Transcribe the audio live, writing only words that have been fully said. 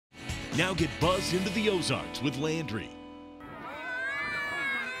Now get buzzed into the Ozarks with Landry.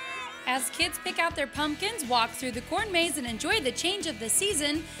 As kids pick out their pumpkins, walk through the corn maze, and enjoy the change of the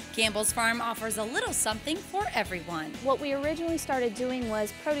season, Campbell's Farm offers a little something for everyone. What we originally started doing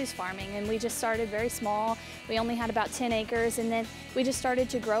was produce farming, and we just started very small. We only had about 10 acres, and then we just started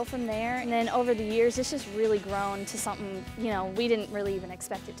to grow from there. And then over the years, it's just really grown to something, we didn't really even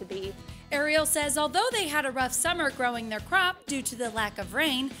expect it to be. Ariel says although they had a rough summer growing their crop due to the lack of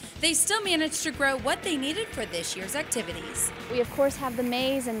rain, they still managed to grow what they needed for this year's activities. We of course have the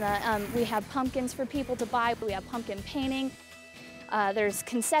maze, and we have pumpkins for people to buy. We have pumpkin painting. There's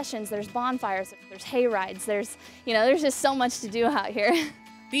concessions, there's bonfires, there's hay rides, there's just so much to do out here.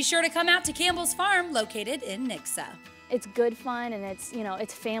 Be sure to come out to Campbell's Farm, located in Nixa. It's good fun, and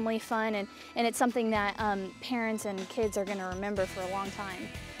it's family fun, and it's something that parents and kids are going to remember for a long time.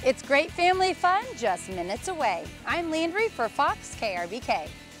 It's great family fun just minutes away. I'm Landry for Fox KRBK.